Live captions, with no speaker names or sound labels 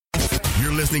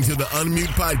You're listening to the Unmute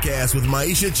Podcast with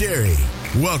Myisha Cherry.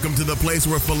 Welcome to the place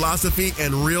where philosophy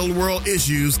and real-world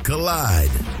issues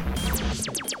collide.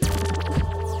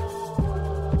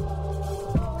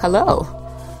 Hello,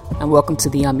 and welcome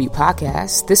to the Unmute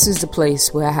Podcast. This is the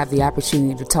place where I have the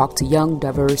opportunity to talk to young,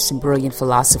 diverse, and brilliant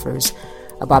philosophers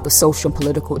about the social and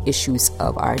political issues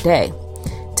of our day.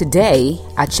 Today,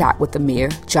 I chat with Amir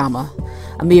Jaima.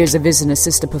 Amir is a visiting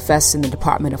assistant professor in the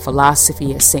Department of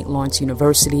Philosophy at St. Lawrence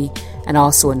University and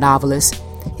also a novelist.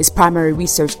 His primary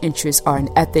research interests are in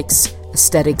ethics,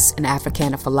 aesthetics, and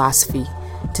Africana philosophy.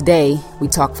 Today, we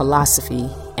talk philosophy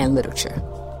and literature.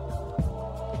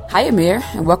 Hi, Amir,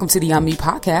 and welcome to the Unmute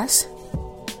Podcast.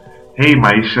 Hey,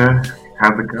 Myisha.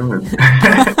 How's it going?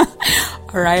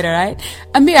 All right.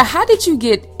 Amir, how did you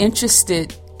get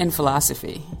interested in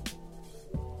philosophy?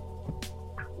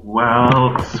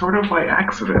 Well, sort of by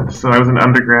accident. So I was an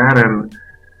undergrad, and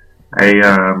I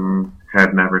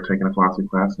had never taken a philosophy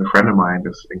class, and a friend of mine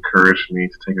just encouraged me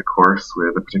to take a course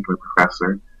with a particular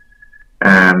professor,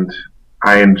 and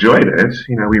I enjoyed it.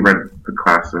 You know, we read the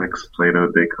classics,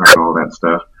 Plato, Descartes, all that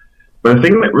stuff. But the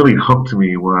thing that really hooked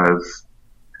me was,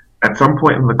 at some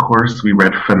point in the course, we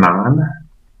read Fanon,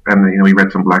 and we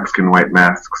read some Black Skin, White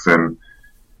Masks, and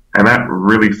that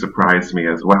really surprised me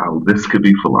as, wow, this could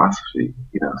be philosophy.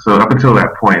 So up until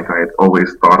that point, I had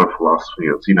always thought of philosophy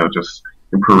as, just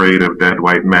a parade of dead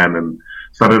white men, and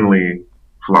suddenly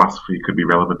philosophy could be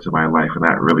relevant to my life, and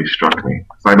that really struck me.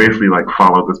 So I basically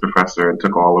followed this professor and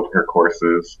took all of her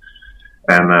courses,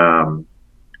 and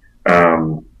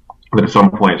but at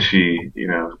some point she,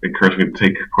 encouraged me to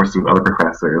take courses with other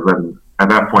professors, and at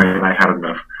that point I had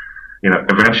enough.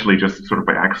 Eventually, just sort of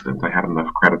by accident, I had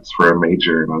enough credits for a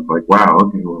major, and I was like, wow,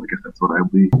 okay, well, I guess that's what I'll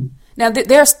be. Now,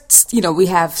 there's, we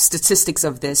have statistics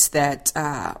of this that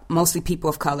mostly people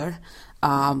of color,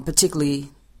 particularly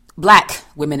Black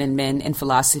women and men in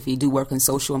philosophy, do work in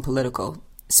social and political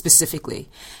specifically.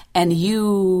 And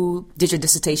you did your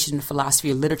dissertation in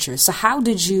philosophy of literature. So how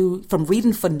did you, from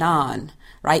reading Fanon,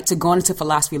 right, to going into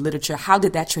philosophy of literature, how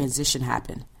did that transition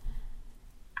happen?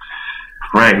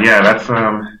 Right, yeah, that's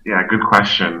good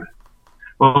question.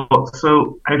 Well,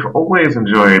 so I've always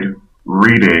enjoyed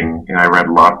reading. I read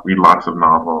lots of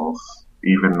novels.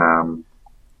 Even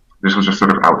this was just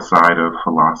sort of outside of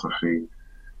philosophy.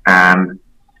 And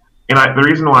the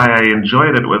reason why I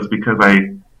enjoyed it was because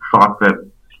I thought that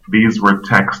these were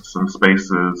texts and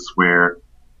spaces where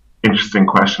interesting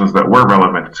questions that were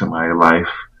relevant to my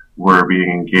life were being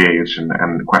engaged,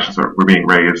 and questions that were being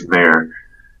raised there.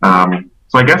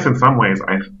 So I guess in some ways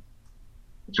I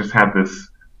just had this,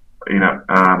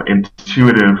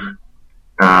 intuitive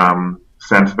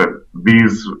sense that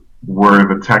these were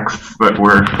the texts that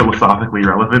were philosophically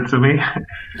relevant to me.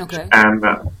 Okay. And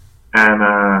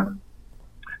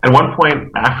at one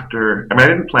point after, I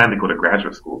didn't plan to go to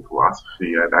graduate school in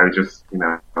philosophy. I just, in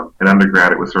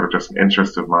undergrad, it was sort of just an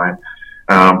interest of mine.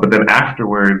 But then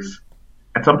afterwards,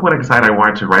 at some point I decided I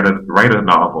wanted to write a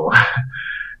novel.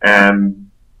 And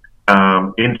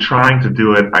in trying to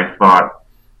do it, I thought,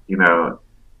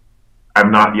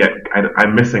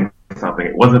 I'm missing something.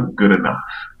 It wasn't good enough.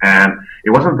 And it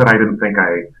wasn't that I didn't think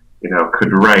I,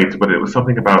 could write, but it was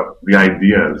something about the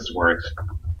ideas weren't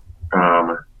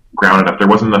grounded enough. There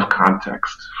wasn't enough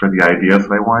context for the ideas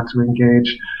that I wanted to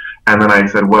engage. And then I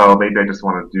said, well, maybe I just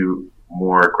want to do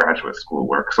more graduate school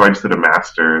work. So I just did a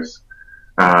master's.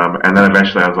 And then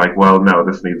eventually I was like, well, no,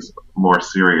 this needs more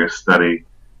serious study.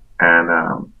 And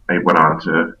I went on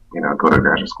to, go to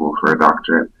graduate school for a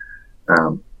doctorate.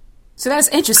 So that's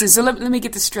interesting. So let me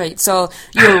get this straight. So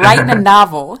you were writing a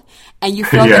novel, and you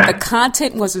felt that the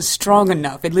content wasn't strong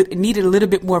enough. It needed a little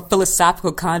bit more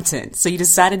philosophical content. So you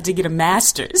decided to get a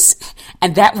master's,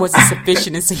 and that wasn't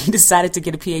sufficient, and so you decided to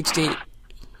get a PhD.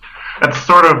 That's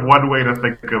sort of one way to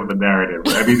think of the narrative.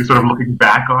 Sort of looking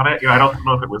back on it, I don't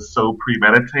know if it was so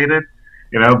premeditated,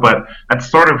 but that's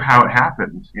sort of how it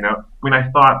happened, I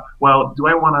thought, well, do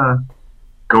I want to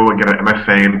go and get an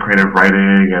MFA in creative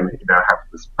writing and, have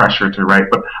this pressure to write?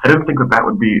 But I didn't think that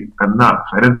would be enough.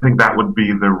 I didn't think that would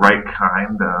be the right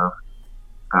kind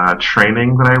of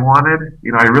training that I wanted.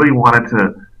 I really wanted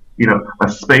to, a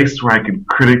space where I could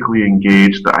critically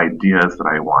engage the ideas that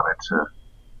I wanted to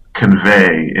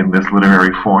convey in this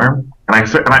literary form. And I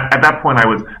at that point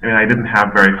I didn't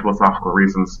have very philosophical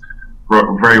reasons,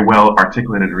 very well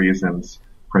articulated reasons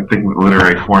for thinking that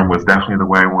literary form was definitely the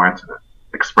way I wanted to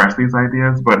express these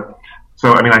ideas. But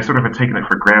so, I sort of had taken it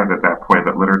for granted at that point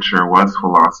that literature was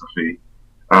philosophy,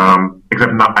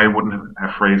 except I wouldn't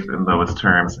have phrased it in those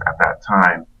terms at that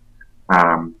time.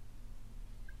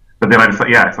 But then I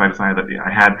decided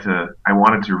that I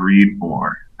wanted to read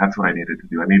more. That's what I needed to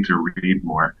do. I need to read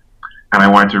more. And I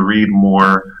wanted to read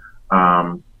more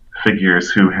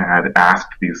figures who had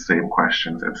asked these same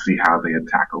questions and see how they had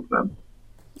tackled them.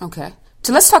 Okay.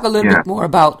 So let's talk a little bit more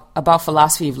about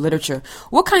philosophy of literature.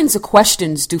 What kinds of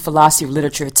questions do philosophy of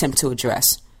literature attempt to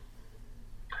address?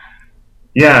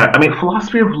 Yeah, I mean,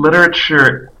 philosophy of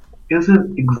literature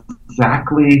isn't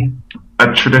exactly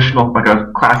a traditional, like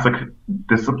a classic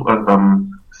discipline,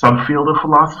 subfield of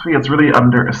philosophy. It's really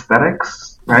under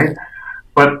aesthetics, right?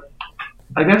 But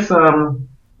I guess,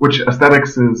 which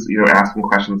aesthetics is, asking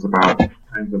questions about what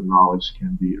kinds of knowledge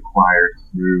can be acquired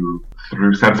through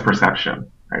sense perception,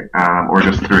 right? Or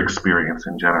just through experience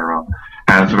in general.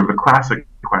 And sort of the classic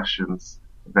questions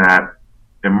that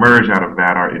emerge out of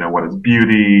that are, what is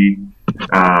beauty?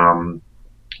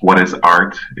 What is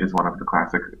art is one of the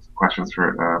classic questions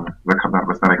that comes out of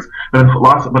aesthetics. But in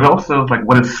philosophy, but also like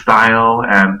what is style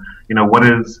and, what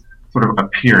is sort of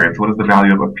appearance? What is the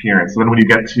value of appearance? So then when you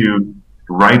get to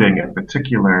writing in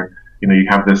particular, you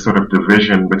have this sort of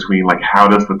division between like how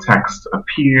does the text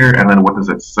appear and then what does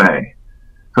it say?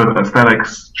 So the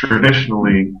aesthetics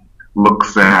traditionally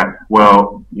looks at,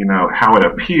 well, how it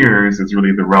appears is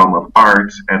really the realm of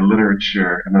art and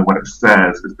literature, and then what it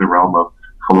says is the realm of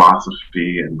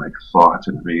philosophy and like thought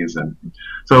and reason.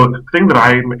 So the thing that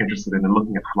I'm interested in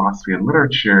looking at philosophy and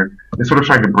literature is sort of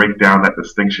trying to break down that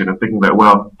distinction and thinking that,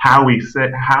 well, how we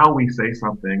say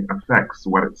something affects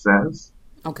what it says.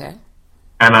 Okay.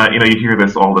 And you hear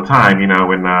this all the time,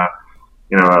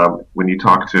 when you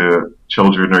talk to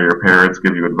children or your parents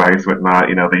give you advice, whatnot,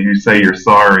 that you say you're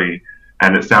sorry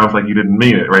and it sounds like you didn't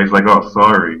mean it, right? It's like, oh,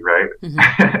 sorry, right?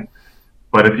 Mm-hmm.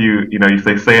 But if you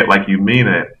say it like you mean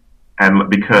it, and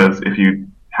because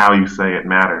how you say it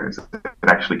matters, it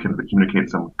actually can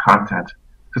communicate some content.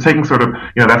 So taking sort of,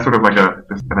 that's sort of like an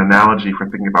analogy for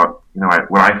thinking about,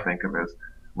 what I think of as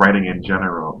writing in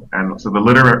general. And so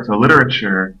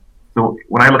literature, so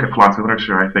when I look at philosophy of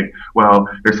literature, I think, well,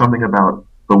 there's something about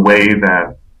the way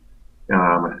that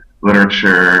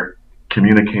literature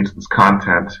communicates this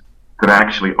content that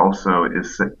actually also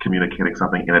is communicating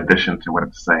something in addition to what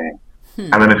it's saying.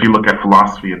 And then if you look at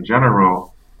philosophy in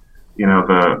general, the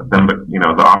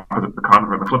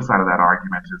flip side of that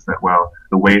argument is that, well,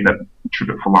 the way that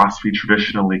philosophy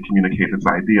traditionally communicates its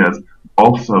ideas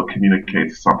also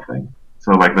communicates something.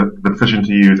 So like the decision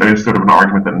to use, it's sort of an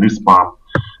argument that Nussbaum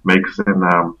makes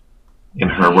in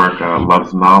her work,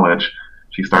 Love's Knowledge.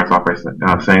 She starts off by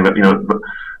saying that,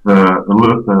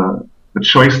 the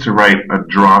choice to write a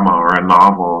drama or a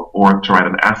novel or to write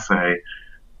an essay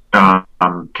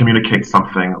communicates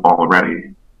something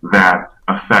already that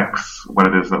affects what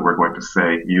it is that we're going to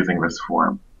say using this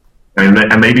form.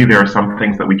 And maybe there are some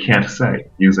things that we can't say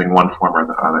using one form or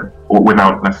the other, or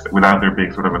without there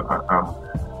being sort of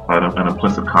an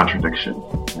implicit contradiction.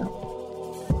 Yeah.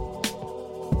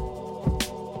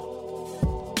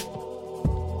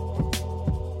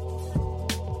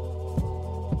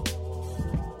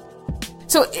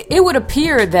 So it would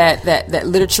appear that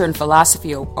literature and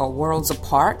philosophy are worlds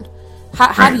apart.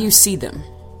 How do you see them?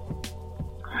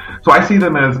 So I see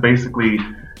them as basically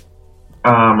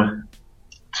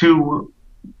two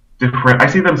different. I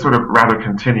see them sort of rather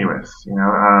continuous.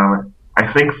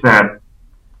 I think that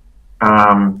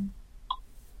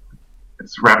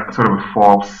it's sort of a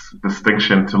false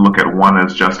distinction to look at one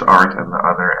as just art and the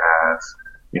other as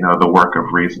the work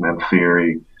of reason and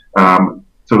theory.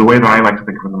 So the way that I like to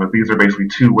think of them is these are basically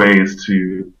two ways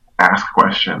to ask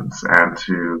questions and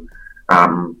to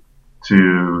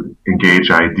engage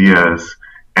ideas.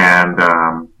 And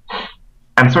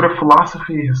sort of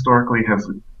philosophy historically has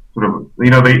sort of, we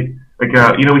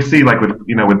see like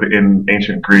in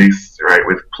ancient Greece, right,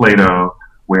 with Plato,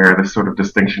 where this sort of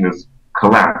distinction is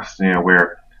collapsed,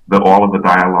 where all of the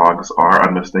dialogues are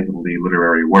unmistakably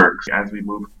literary works. As we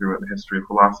move through the history of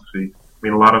philosophy, a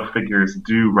lot of figures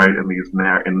do write in these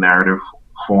in narrative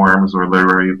forms or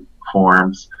literary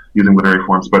forms, using literary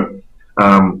forms, but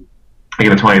in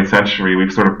the 20th century,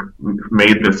 we've sort of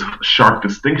made this sharp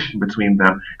distinction between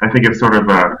them. I think it's sort of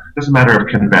just a matter of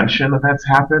convention that's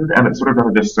happened, and it's sort of done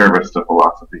a disservice to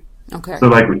philosophy. Okay. So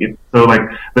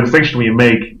the distinction we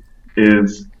make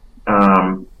is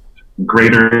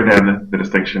greater than the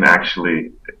distinction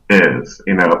actually is.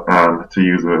 To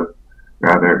use a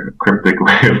rather cryptic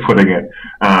way of putting it.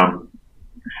 And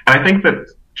I think that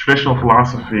traditional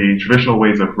philosophy, traditional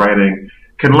ways of writing,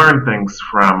 can learn things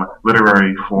from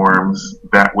literary forms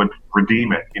that would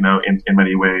redeem it, in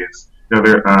many ways.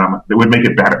 That would make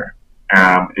it better.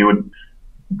 It would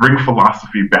bring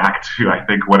philosophy back to, I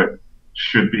think, what it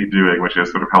should be doing, which is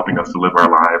sort of helping us to live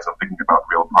our lives and thinking about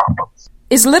real problems.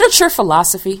 Is literature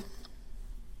philosophy?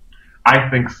 I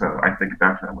think so. I think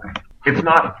definitely. It's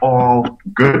not all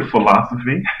good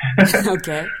philosophy.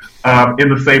 Okay. In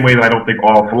the same way that I don't think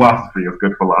all philosophy is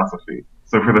good philosophy.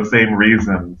 So for the same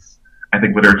reasons, I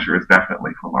think literature is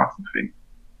definitely philosophy.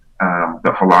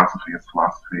 That philosophy is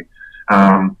philosophy.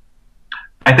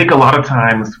 I think a lot of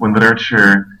times when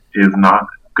literature is not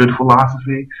good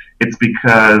philosophy, it's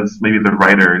because maybe the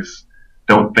writers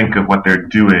don't think of what they're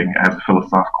doing as a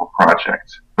philosophical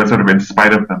project, but sort of in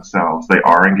spite of themselves, they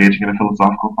are engaging in a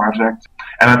philosophical project.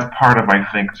 And that's part of, I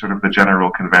think, sort of the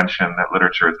general convention that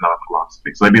literature is not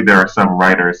philosophy. So maybe there are some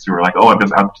writers who are like, oh, I'm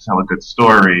just out to tell a good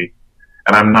story,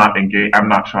 and I'm not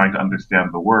trying to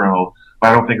understand the world, but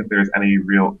I don't think that there isn't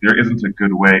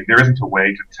a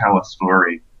way to tell a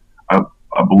story, a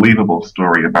believable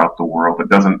story about the world that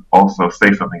doesn't also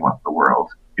say something about the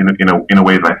world in a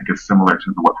way that I think is similar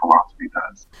to what philosophy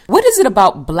does. What is it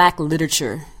about Black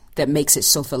literature that makes it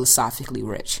so philosophically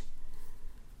rich?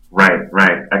 Right.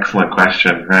 Excellent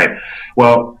question. Right.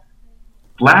 Well,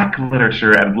 Black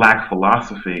literature and Black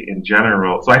philosophy in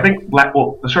general. So I think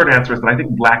the short answer is that I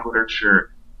think Black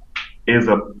literature is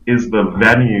the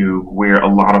venue where a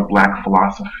lot of Black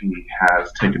philosophy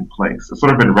has taken place. It's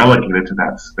sort of been relegated to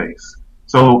that space.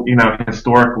 So,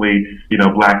 historically,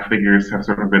 Black figures have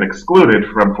sort of been excluded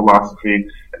from philosophy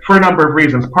for a number of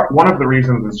reasons. One of the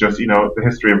reasons is just, the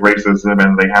history of racism,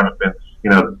 and they haven't been,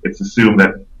 it's assumed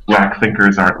that Black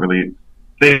thinkers aren't really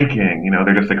thinking,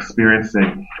 they're just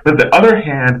experiencing. But on the other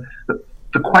hand,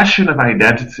 the question of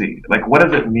identity, like what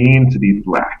does it mean to be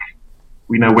Black?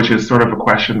 Which is sort of a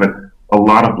question that a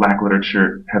lot of Black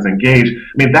literature has engaged.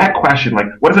 I mean, that question, like,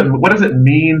 what does it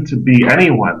mean to be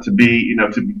anyone, to be,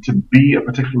 to be a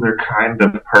particular kind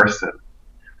of person?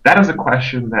 That is a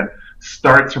question that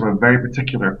starts from a very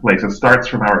particular place. It starts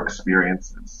from our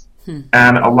experiences.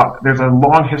 And there's a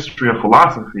long history of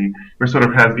philosophy where sort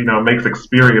of has, makes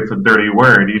experience a dirty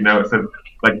word, it says,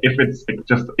 like, if it's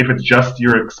just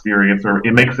your experience, or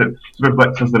it makes it sort of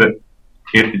like, says that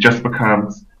it just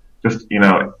becomes just,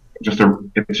 it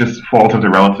just falls into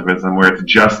relativism where it's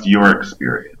just your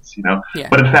experience, Yeah.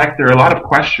 But in fact, there are a lot of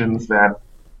questions that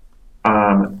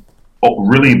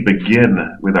really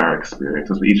begin with our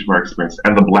experiences, with each of our experiences,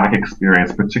 and the Black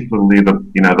experience, particularly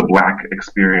the Black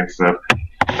experience of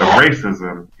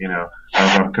racism,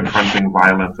 of confronting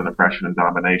violence and oppression and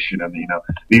domination, and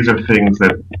these are things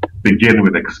that begin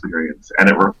with experience, and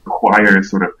it requires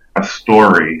sort of a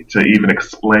story to even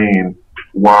explain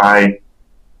why.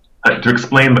 To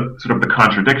explain sort of the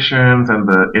contradictions and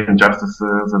the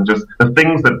injustices and just the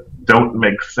things that don't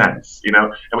make sense,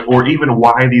 or even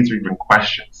why these are even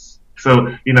questions.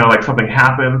 So, like something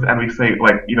happens and we say,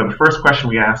 like, the first question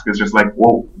we ask is just like,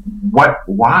 well,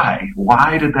 why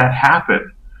did that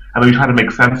happen? And then we try to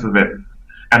make sense of it.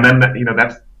 And then,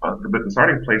 that's the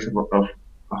starting place of a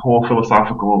whole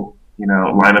philosophical,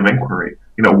 line of inquiry.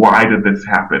 Why did this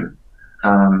happen?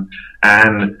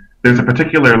 And there's a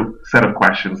particular set of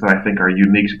questions that I think are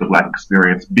unique to the Black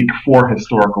experience for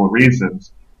historical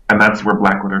reasons, and that's where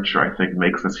Black literature, I think,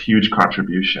 makes this huge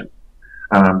contribution.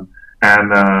 And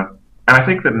I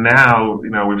think that now,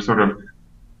 there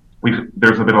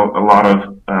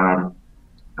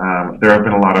have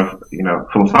been a lot of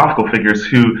philosophical figures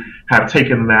who have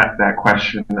taken that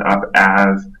question up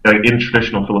as in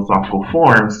traditional philosophical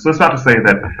forms. So it's not to say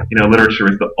that literature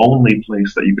is the only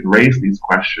place that you can raise these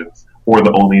questions, or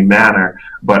the only manner,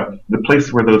 but the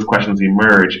place where those questions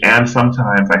emerge, and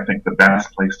sometimes I think the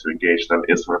best place to engage them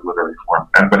is sort of literary form.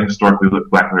 But historically,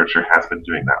 Black literature has been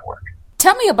doing that work.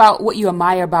 Tell me about what you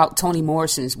admire about Toni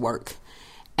Morrison's work,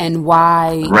 and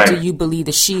why do you believe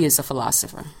that she is a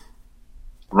philosopher?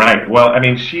 Right. Well, I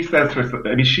mean, she is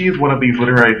one of these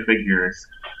literary figures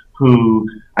who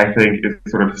I think is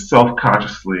sort of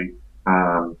self-consciously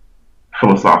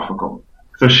philosophical.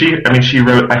 So she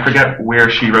wrote, I forget where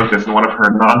she wrote this, in one of her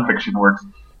nonfiction works,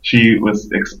 she was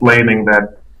explaining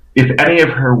that if any of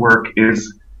her work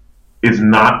is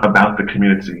not about the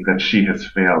community, then she has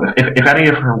failed. If any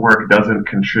of her work doesn't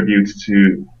contribute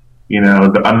to,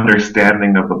 the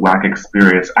understanding of the Black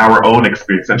experience, our own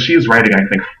experience, and she's writing, I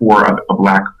think, for a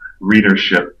Black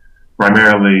readership,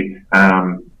 primarily,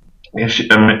 and she's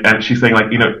saying, like,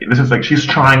 this is like, she's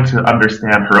trying to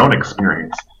understand her own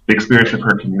experience, the experience of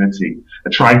her community,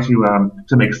 and trying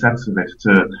to make sense of it,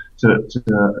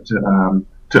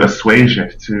 to assuage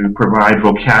it, to provide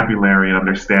vocabulary and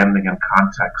understanding and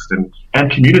context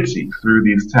and community through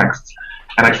these texts.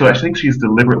 And actually, I think she's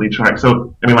deliberately trying.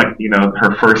 So, I mean,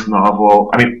 her first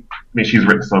novel, I mean, she's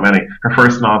written so many. Her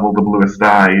first novel, The Bluest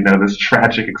Eye, this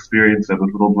tragic experience of this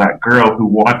little Black girl who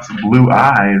wants blue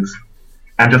eyes,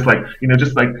 and just like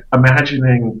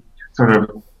imagining sort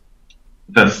of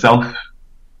the self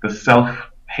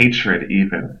hatred,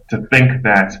 even to think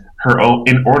that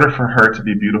in order for her to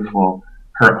be beautiful,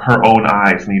 her own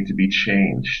eyes need to be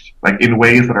changed, like in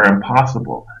ways that are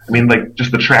impossible. I mean, like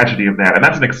just the tragedy of that, and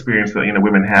that's an experience that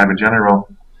women have in general,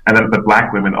 and then the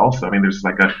black women also. I mean, there's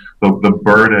like the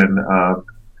burden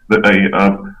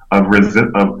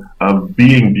of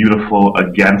being beautiful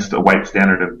against a white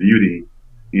standard of beauty.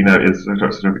 Is sort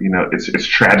of it's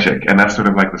tragic, and that's sort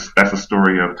of like that's the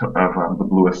story of The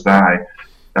Bluest Eye.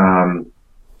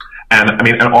 And I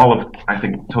mean, I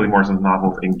think Toni Morrison's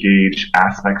novels engage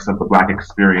aspects of the black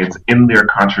experience in their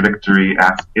contradictory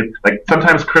like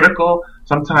sometimes critical,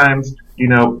 sometimes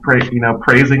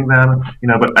praising them,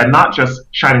 and not just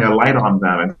shining a light on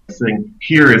them and saying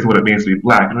here is what it means to be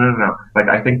black. No. Like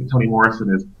I think Toni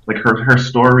Morrison is like her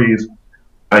stories,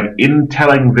 like in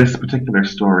telling this particular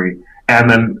story, and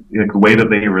then like the way that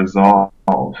they resolve.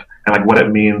 And like what it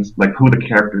means, like who the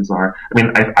characters are. I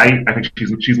mean, I think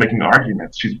she's making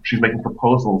arguments. She's making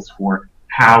proposals for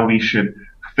how we should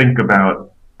think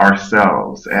about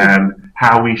ourselves and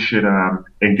how we should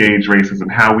engage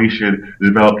racism, how we should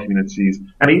develop communities,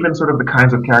 and even sort of the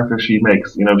kinds of characters she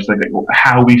makes. She's like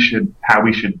how we should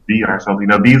be ourselves.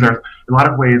 These are in a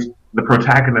lot of ways the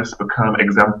protagonists become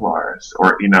exemplars,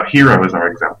 or heroes are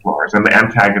exemplars, and the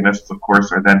antagonists, of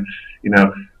course, are then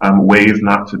ways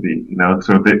not to be.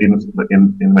 So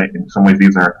in some ways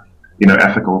these are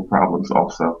ethical problems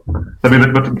also. I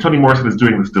mean, but Toni Morrison is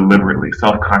doing this deliberately,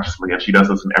 self-consciously, and she does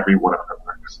this in every one of her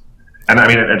works. And I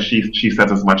mean, and she says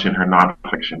as much in her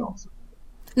nonfiction also.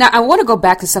 Now, I want to go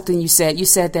back to something you said. You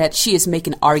said that she is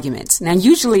making arguments. Now,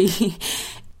 usually,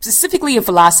 specifically in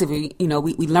philosophy, we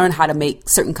learn how to make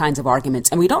certain kinds of arguments,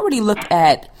 and we don't really look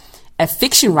at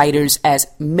fiction writers as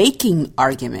making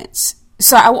arguments.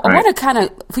 So I want to kind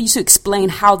of, for you to explain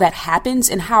how that happens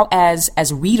and how as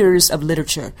readers of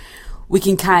literature, we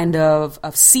can kind of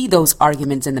see those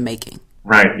arguments in the making.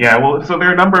 Right. Yeah. Well, so there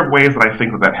are a number of ways that I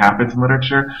think that happens in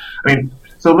literature. I mean,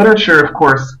 so literature, of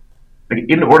course, like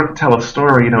in order to tell a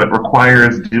story, it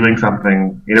requires doing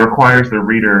something. It requires the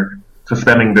reader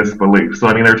suspending disbelief. So,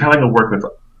 I mean, they're telling a work that's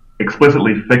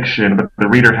explicitly fiction, but the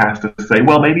reader has to say,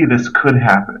 well, maybe this could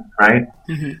happen, right?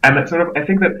 Mm-hmm. And that sort of, I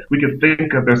think that we could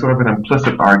think of, there's sort of an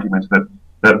implicit argument that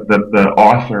the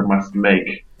author must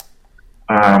make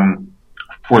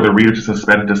for the reader to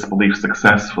suspend disbelief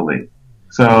successfully.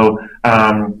 So,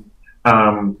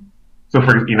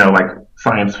 for like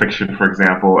science fiction, for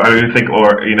example, I mean, think,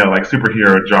 or like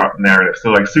superhero narrative. So,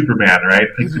 like Superman, right?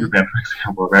 Take mm-hmm. Superman for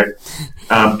example,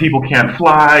 right? People can't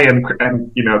fly, and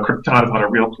Krypton is not a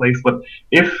real place. But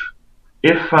if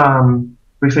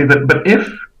we say that, but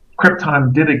if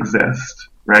Krypton did exist,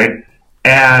 right,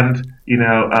 and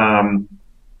and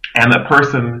that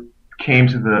person came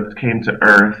to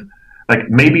Earth, like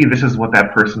maybe this is what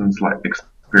that person's like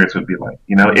experience would be like,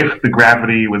 if the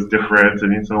gravity was different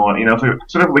and so on, so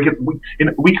sort of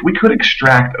we could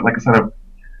extract like a set of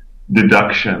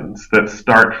deductions that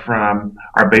start from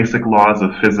our basic laws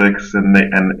of physics and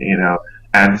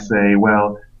say,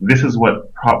 well, this is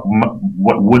what the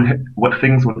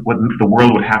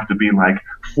world would have to be like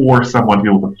for someone to be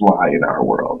able to fly in our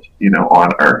world, on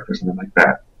Earth or something like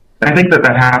that. And I think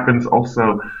that happens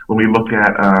also when we look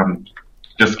at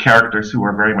just characters who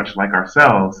are very much like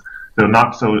ourselves. So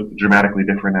not so dramatically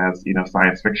different as,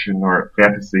 science fiction or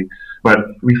fantasy, but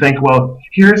we think, well,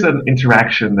 here's an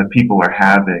interaction that people are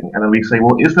having, and then we say,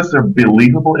 well, is this a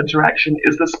believable interaction?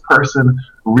 Is this person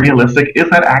realistic? Is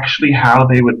that actually how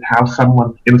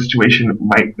someone in a situation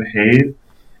might behave?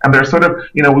 And there's sort of,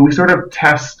 we sort of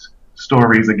test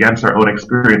stories against our own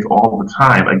experience all the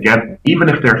time. Again, even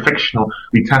if they're fictional,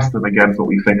 we test them against what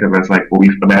we think of as like what we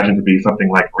imagine to be something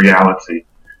like reality.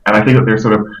 And I think that there's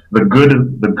sort of the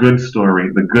good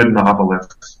story, the good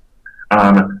novelist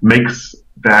makes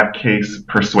that case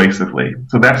persuasively.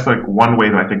 So that's like one way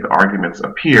that I think the arguments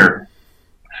appear.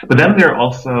 But then there are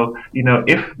also,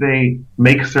 if they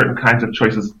make certain kinds of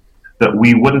choices that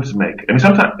we wouldn't make. I mean,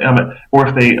 sometimes,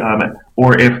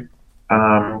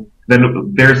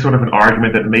 then there's sort of an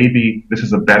argument that maybe this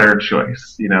is a better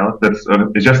choice. That's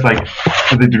it's just like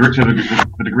to the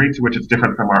degree to which it's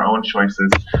different from our own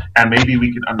choices, and maybe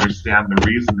we can understand the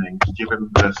reasoning given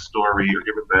the story or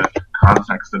given the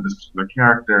context of this particular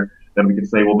character. Then we can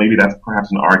say, well, maybe that's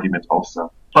perhaps an argument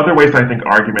also. Other ways I think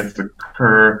arguments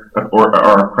occur or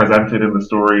are presented in the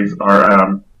stories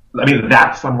are,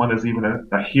 that someone is even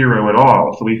a hero at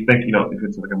all. So we think, if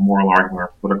it's like a moral argument or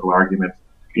a political argument,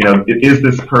 is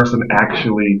this person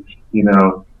actually,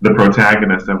 the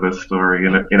protagonist of this story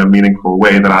in a meaningful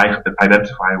way that I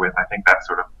identify with? I think that's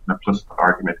sort of an implicit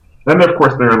argument. Then, of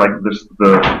course, there are like this,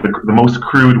 the most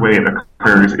crude way it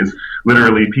occurs is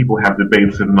literally people have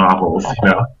debates in novels,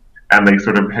 and they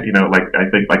sort of, like I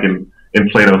think like in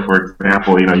Plato, for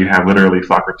example, you have literally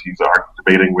Socrates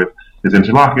debating with his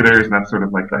interlocutors, and that's sort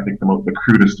of like I think the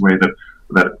crudest way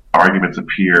that arguments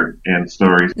appear in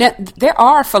stories. Now, there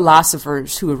are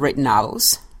philosophers who have written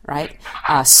novels, right?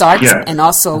 Sartre, yes. And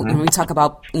also when we talk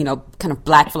about, kind of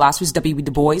black philosophers, W.B.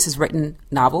 Du Bois has written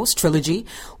novels, trilogy.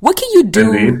 What can you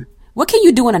do? Indeed. What can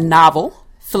you do in a novel,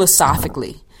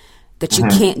 philosophically, that you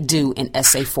can't do in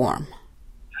essay form?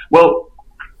 Well,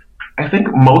 I think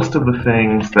most of the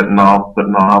things that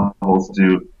novels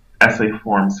do, essay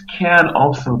forms can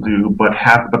also do, but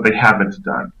they haven't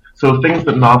done. So things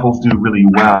that novels do really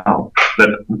well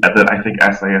that I think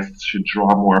essayists should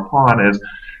draw more upon is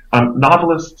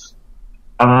novelists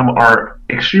are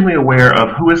extremely aware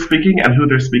of who is speaking and who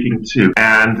they're speaking to,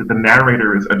 and the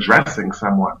narrator is addressing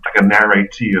someone, like a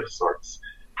narratee of sorts.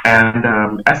 And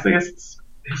essayists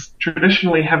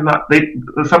traditionally have not.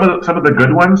 Some of the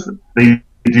good ones they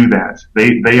do that.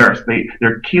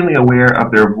 They're keenly aware of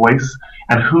their voice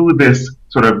and who this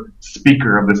sort of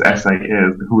speaker of this essay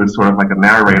is, who is sort of like a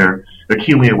narrator. They're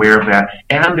keenly aware of that,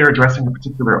 and they're addressing a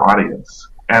particular audience.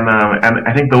 And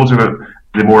I think those are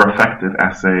the more effective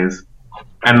essays.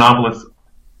 And novelists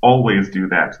always do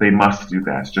that. They must do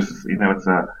that. It's just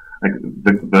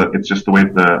it's just the way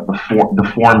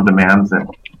the form demands it.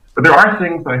 But there are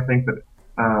things that I think that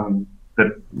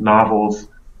novels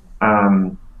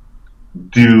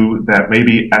do that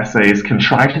maybe essays can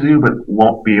try to do but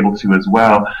won't be able to as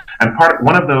well. And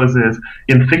one of those is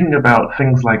in thinking about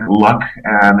things like luck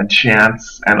and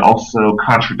chance and also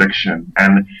contradiction,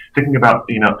 and thinking about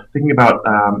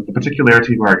the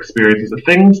particularity of our experiences, the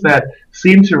things that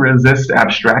seem to resist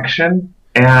abstraction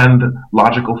and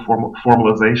logical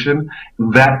formalization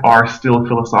that are still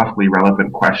philosophically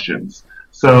relevant questions.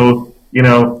 So,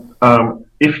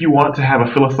 if you want to have a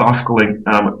philosophical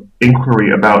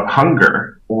inquiry about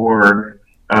hunger or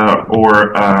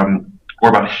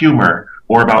about humor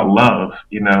or about love,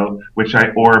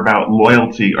 or about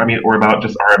loyalty, or about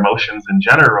just our emotions in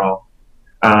general,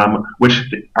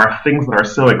 which are things that are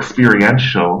so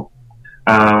experiential.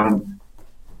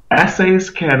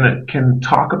 Essays can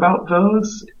talk about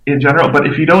those in general, but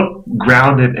if you don't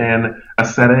ground it in a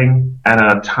setting and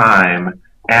a time,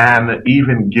 and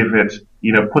even give it,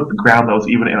 ground those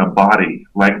even in a body,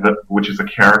 which is a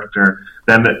character,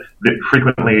 then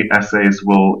frequently essays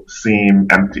will seem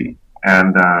empty.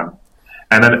 And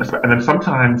then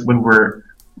sometimes when we're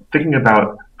thinking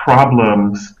about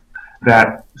problems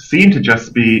that seem to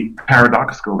just be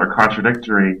paradoxical or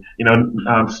contradictory,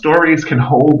 stories can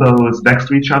hold those next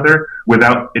to each other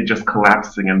without it just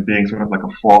collapsing and being sort of like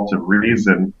a fault of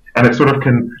reason. And it sort of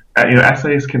can,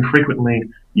 essays can frequently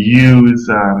use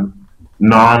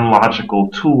non-logical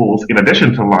tools in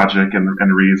addition to logic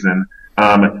and reason,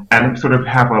 and sort of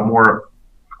have a more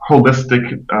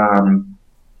holistic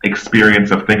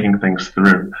experience of thinking things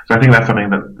through. So I think that's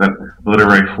something that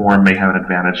literary form may have an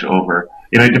advantage over.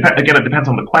 It depends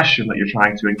on the question that you're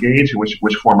trying to engage in, which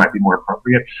form might be more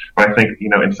appropriate. But I think,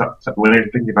 when you're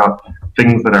thinking about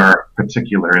things that are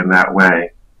particular in that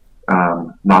way,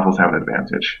 novels have an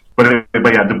advantage. But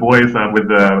yeah, Du Bois with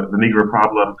the Negro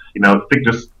problem, think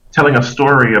just telling a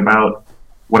story about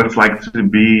what it's like to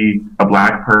be a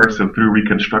black person through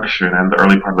Reconstruction and the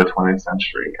early part of the 20th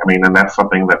century. And that's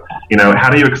something that, how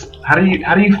do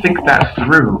you think that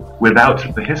through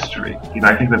without the history?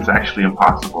 I think that's actually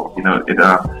impossible.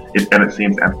 It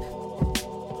seems empty.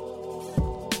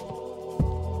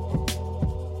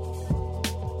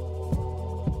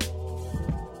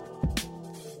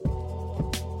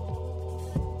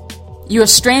 You're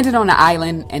stranded on an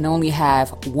island and only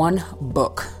have one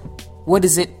book. What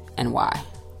is it and why?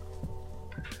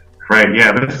 Right.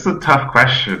 Yeah, this is a tough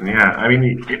question. Yeah, I'm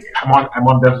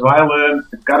on Death's Island.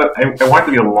 I want it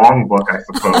to be a long book, I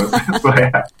suppose.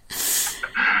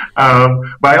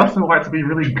 But I also want it to be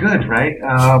really good, right?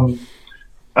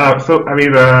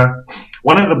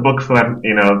 One of the books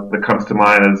that comes to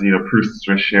mind is Proust's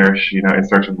Recherche, In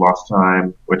Search of Lost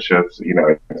Time, which is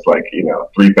it's like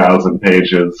 3,000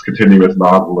 pages, continuous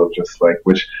novel of just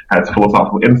which has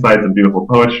philosophical insights and beautiful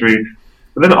poetry.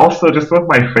 But then also just some of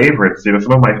my favorites, some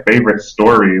of my favorite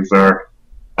stories are,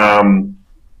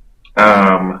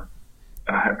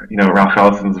 Ralph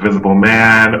Ellison's Visible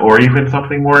Man, or even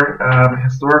something more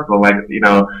historical, like the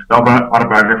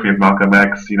autobiography of Malcolm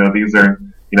X. These are,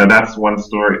 that's one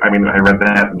story. I read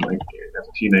that as a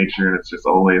teenager, and it's just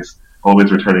always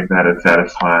returning to that and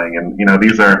satisfying. And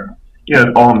these are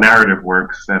all narrative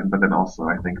works, but then also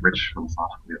I think rich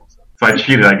philosophically also. So I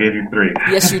cheated. I gave you 3.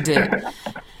 Yes, you did.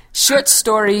 Short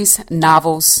stories,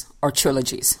 novels, or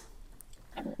trilogies?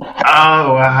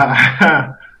 Oh,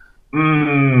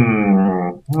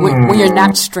 When you're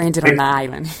not stranded on an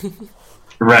island.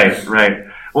 Right.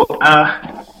 Well,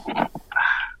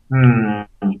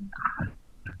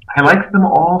 I like them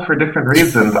all for different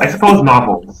reasons. I suppose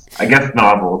novels. I guess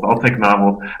novels. I'll take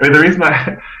novels. I mean, the reason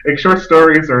like short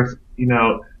stories are,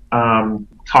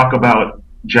 talk about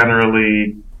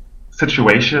generally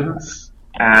situations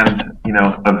and,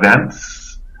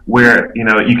 events where,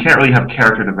 you can't really have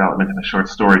character development in a short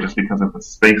story just because of the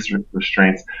space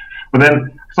restraints. But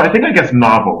then, so I guess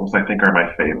novels, are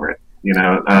my favorite,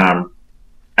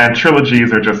 and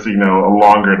trilogies are just, a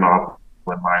longer novel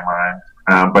in my mind.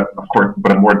 But of course,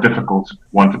 a more difficult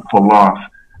one to pull off.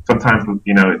 Sometimes, the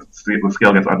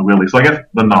scale gets unwieldy. So I guess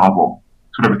the novel,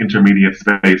 sort of intermediate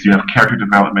space, you have character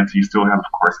development, you still have,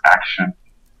 of course, action.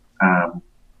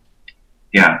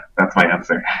 Yeah, that's my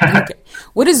answer. Okay.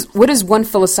 What is one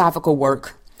philosophical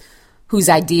work whose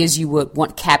ideas you would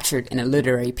want captured in a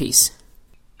literary piece?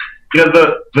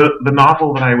 The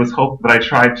novel that I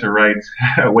tried to write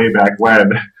way back when,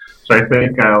 which I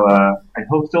think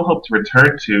still hope to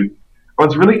return to. I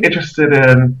was really interested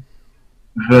in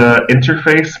the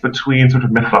interface between sort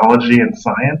of mythology and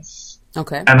science.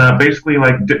 Okay. And basically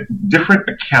like different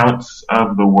accounts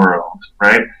of the world,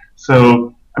 right?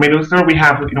 So, I mean, we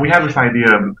have this idea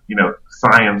of,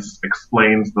 science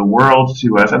explains the world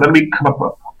to us, and then we come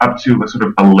up to a sort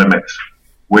of a limit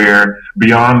where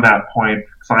beyond that point,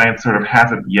 science sort of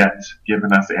hasn't yet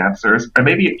given us answers, or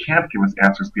maybe it can't give us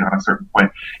answers beyond a certain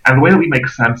point. And the way that we make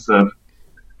sense of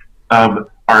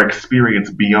our experience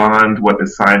beyond what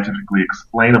is scientifically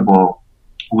explainable,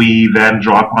 we then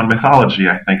draw upon mythology,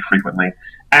 I think, frequently.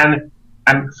 And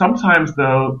sometimes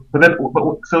though,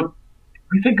 so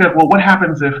we think of, well, what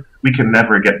happens if we can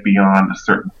never get beyond a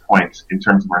certain point in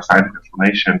terms of our scientific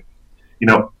explanation?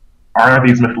 Are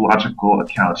these mythological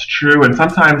accounts true? And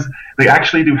sometimes they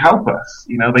actually do help us.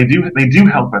 They do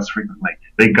help us frequently.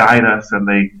 They guide us and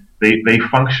they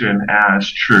function as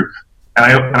truth. And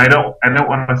I don't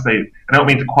want to say, I don't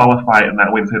mean to qualify it in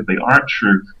that way to say that they aren't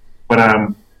truth, but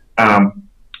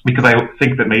because I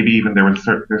think that maybe even there's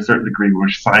a certain degree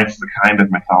which science is a kind of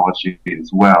mythology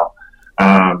as well.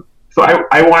 So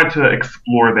I wanted to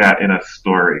explore that in a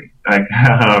story, like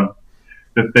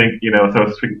to think,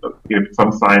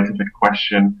 some scientific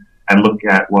question and look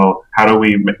at, well, how do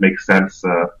we make sense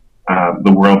of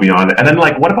the world beyond it? And then,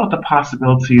 what about the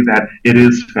possibility that it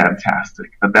is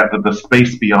fantastic, that the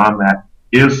space beyond that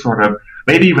is sort of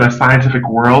maybe even a scientific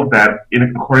world that,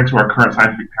 according to our current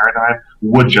scientific paradigm,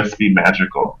 would just be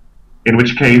magical. In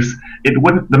which case,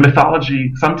 the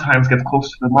mythology sometimes gets close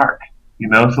to the mark.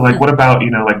 So what about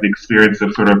the experience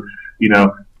of sort of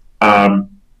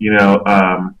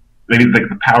maybe like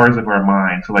the powers of our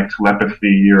mind, so like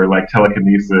telepathy or like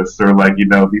telekinesis or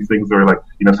these things, or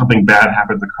something bad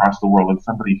happens across the world and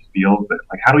somebody feels it.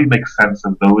 Like, how do we make sense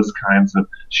of those kinds of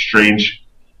strange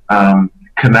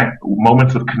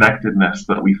moments of connectedness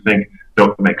that we think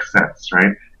don't make sense,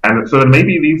 right? And so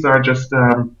maybe these are just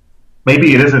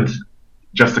maybe it isn't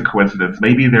just a coincidence.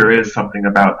 Maybe there is something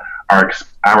about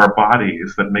our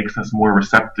bodies that makes us more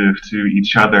receptive to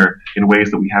each other in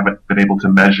ways that we haven't been able to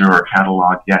measure or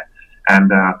catalog yet. And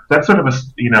that's sort of that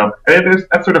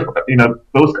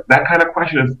kind of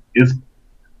question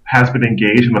has been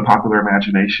engaged in the popular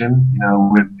imagination,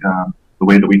 with the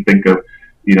way that we think of,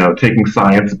 taking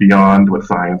science beyond what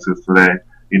science is today.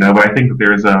 But I think that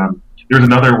there's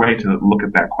another way to look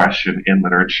at that question in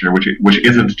literature, which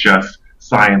isn't just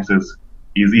science has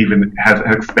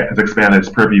expanded its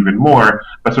purview even more,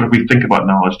 but sort of we think about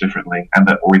knowledge differently,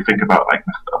 or we think about like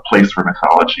a place for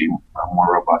mythology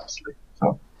more robustly.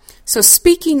 So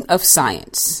speaking of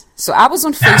science, so I was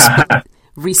on Facebook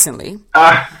recently,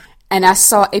 and I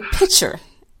saw a picture,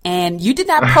 and you did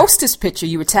not post this picture.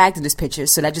 You were tagged in this picture,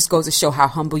 so that just goes to show how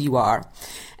humble you are.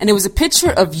 And it was a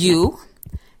picture of you,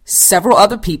 several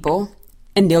other people,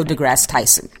 and Neil deGrasse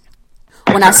Tyson.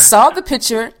 When I saw the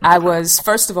picture, I was,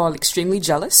 first of all, extremely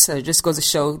jealous. So it just goes to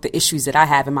show the issues that I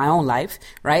have in my own life,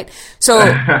 right? So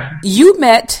you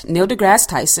met Neil deGrasse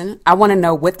Tyson. I want to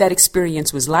know what that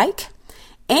experience was like.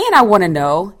 And I want to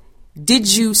know,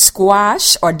 did you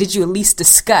squash or did you at least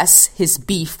discuss his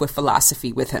beef with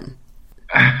philosophy with him?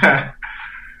 It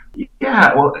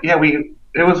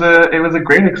was a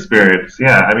great experience.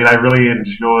 Yeah, I mean, I really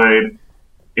enjoyed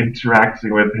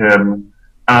interacting with him.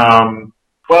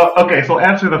 Well, okay, so I'll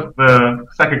answer the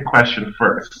second question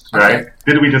first, right? Okay.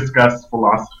 Did we discuss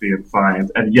philosophy and science?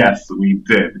 And yes, we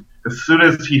did. As soon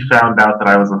as he found out that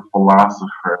I was a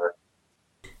philosopher,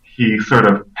 he sort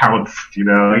of pounced, he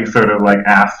sort of like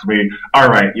asked me, all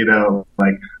right,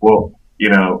 like, well,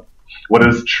 what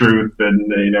is truth?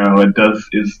 And,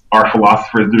 is our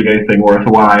philosophers doing anything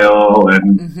worthwhile?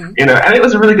 And, and it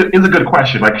was it was a good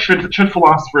question. Like, should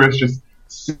philosophers just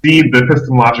cede the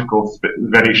epistemological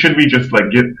vetting? Should we just like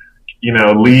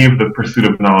leave the pursuit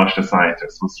of knowledge to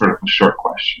scientists? Was sort of a short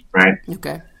question, right?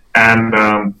 Okay. And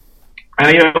I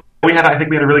think we had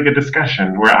a really good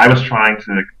discussion where I was trying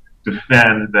to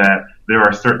defend that there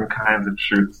are certain kinds of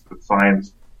truths that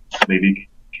science maybe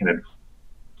can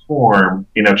inform,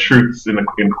 truths in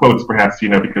quotes perhaps,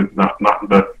 because not in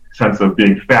the sense of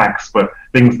being facts, but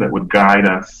things that would guide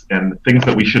us and things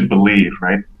that we should believe,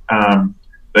 right?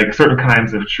 Like certain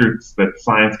kinds of truths that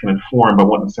science can inform but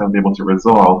won't necessarily be able to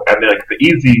resolve. And like the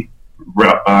easy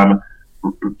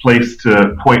place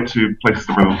to point to places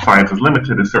where science is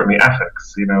limited is certainly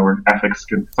ethics, where science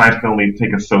can only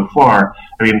take us so far.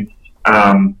 I mean,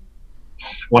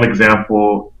 one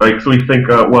example, so we think,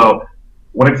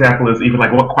 one example is even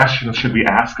like, what questions should we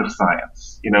ask of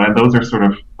science? And those are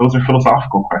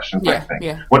philosophical questions, I think.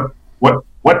 Yeah. What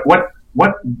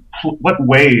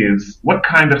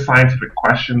kind of scientific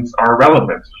questions are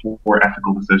relevant for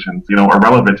ethical decisions, are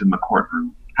relevant in the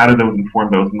courtroom? How do those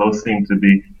inform those? And those seem to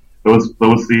be,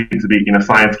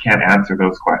 science can't answer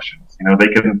those questions.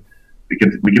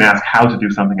 We can ask how to do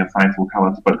something and science will tell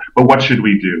us, but what should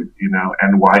we do,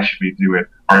 and why should we do it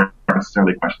aren't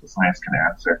necessarily questions science can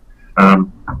answer.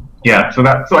 So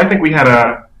I think we had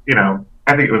I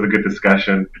think it was a good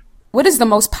discussion. What is the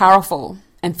most powerful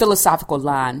and philosophical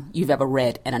line you've ever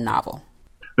read in a novel?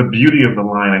 The beauty of the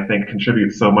line, I think,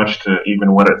 contributes so much to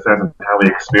even what it says and how we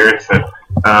experience it.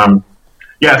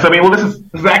 This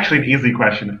is actually an easy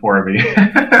question for me.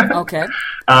 Okay.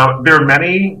 There are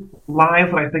many lines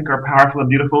that I think are powerful and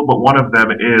beautiful, but one of them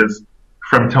is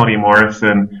from Toni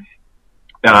Morrison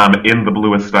in The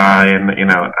Bluest Eye,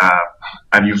 and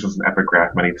I've used this as an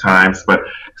epigraph many times. But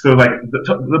so like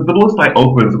the Bluest Eye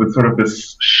opens with sort of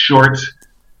this short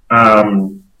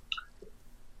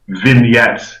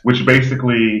vignette, which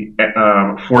basically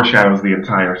foreshadows the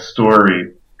entire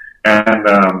story, and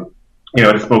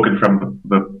it's spoken from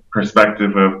the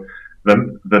perspective of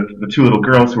the two little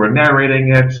girls who are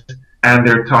narrating it, and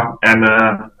they're talking. And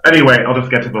anyway, I'll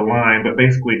just get to the line. But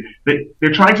basically,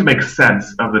 they're trying to make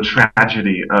sense of the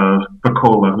tragedy of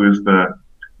Piccola, who's the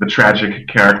tragic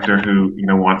character who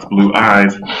wants blue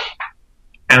eyes.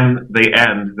 And they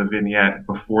end the vignette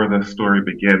before the story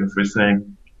begins. They're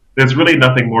saying, "There's really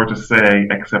nothing more to say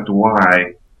except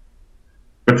why.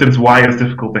 But since why is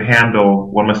difficult to handle,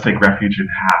 one must take refuge in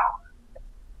how."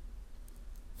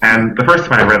 And the first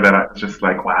time I read that, I was just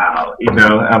like, wow,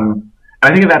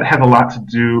 I think that has a lot to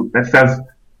do, that says,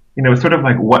 it's sort of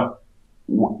like what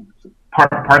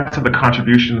parts of the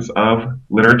contributions of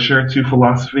literature to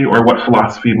philosophy, or what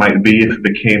philosophy might be if it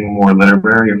became more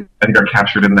literary, I think are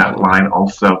captured in that line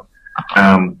also.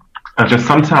 Just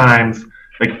sometimes,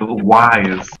 like the why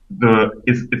is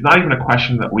not even a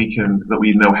question that we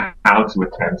know how to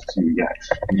attend to yet,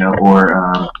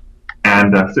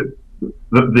 so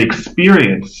the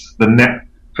experience, the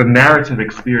narrative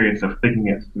experience of thinking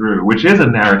it through, which is a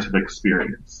narrative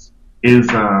experience, is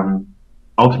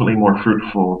ultimately more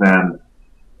fruitful than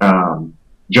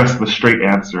just the straight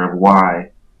answer of why.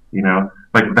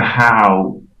 Like the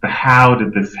how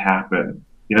did this happen?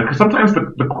 Because sometimes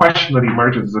the question that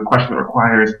emerges is a question that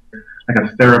requires like a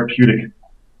therapeutic,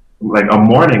 like a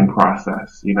mourning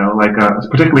process.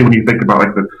 Particularly when you think about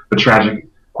like the tragic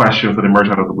questions that emerge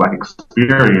out of the Black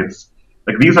experience.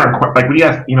 Like these aren't like we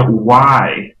ask,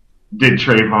 why did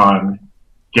Trayvon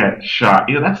get shot?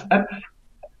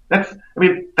 That's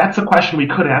a question we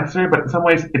could answer, but in some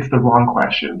ways it's the wrong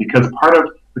question, because part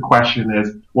of the question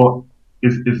is, well,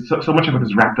 is so much of it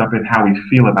is wrapped up in how we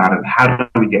feel about it, how do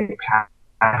we get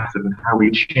past it, and how we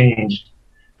change.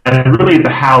 And really, the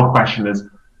how question is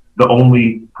the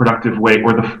only productive way,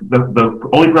 or the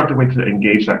only productive way to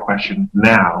engage that question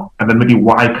now, and then maybe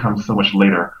why comes so much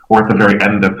later, or at the very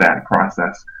end of that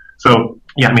process. So,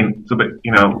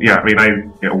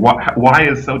 why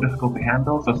is so difficult to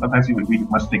handle? So sometimes we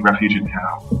must take refuge in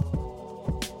how.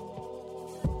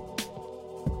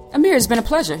 Amir, it's been a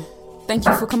pleasure. Thank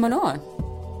you for coming on.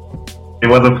 It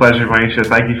was a pleasure, Myisha.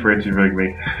 Thank you for interviewing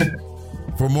me.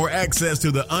 For more access to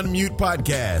the Unmute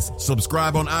podcast,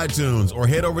 subscribe on iTunes or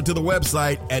head over to the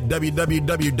website at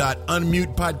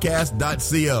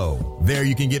www.unmutepodcast.co. There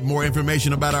you can get more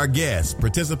information about our guests,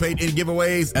 participate in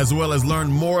giveaways, as well as learn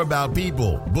more about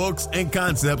people, books, and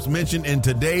concepts mentioned in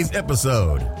today's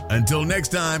episode. Until next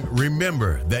time,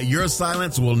 remember that your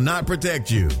silence will not protect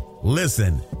you.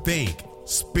 Listen, think,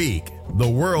 Speak. The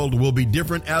world will be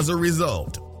different as a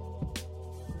result.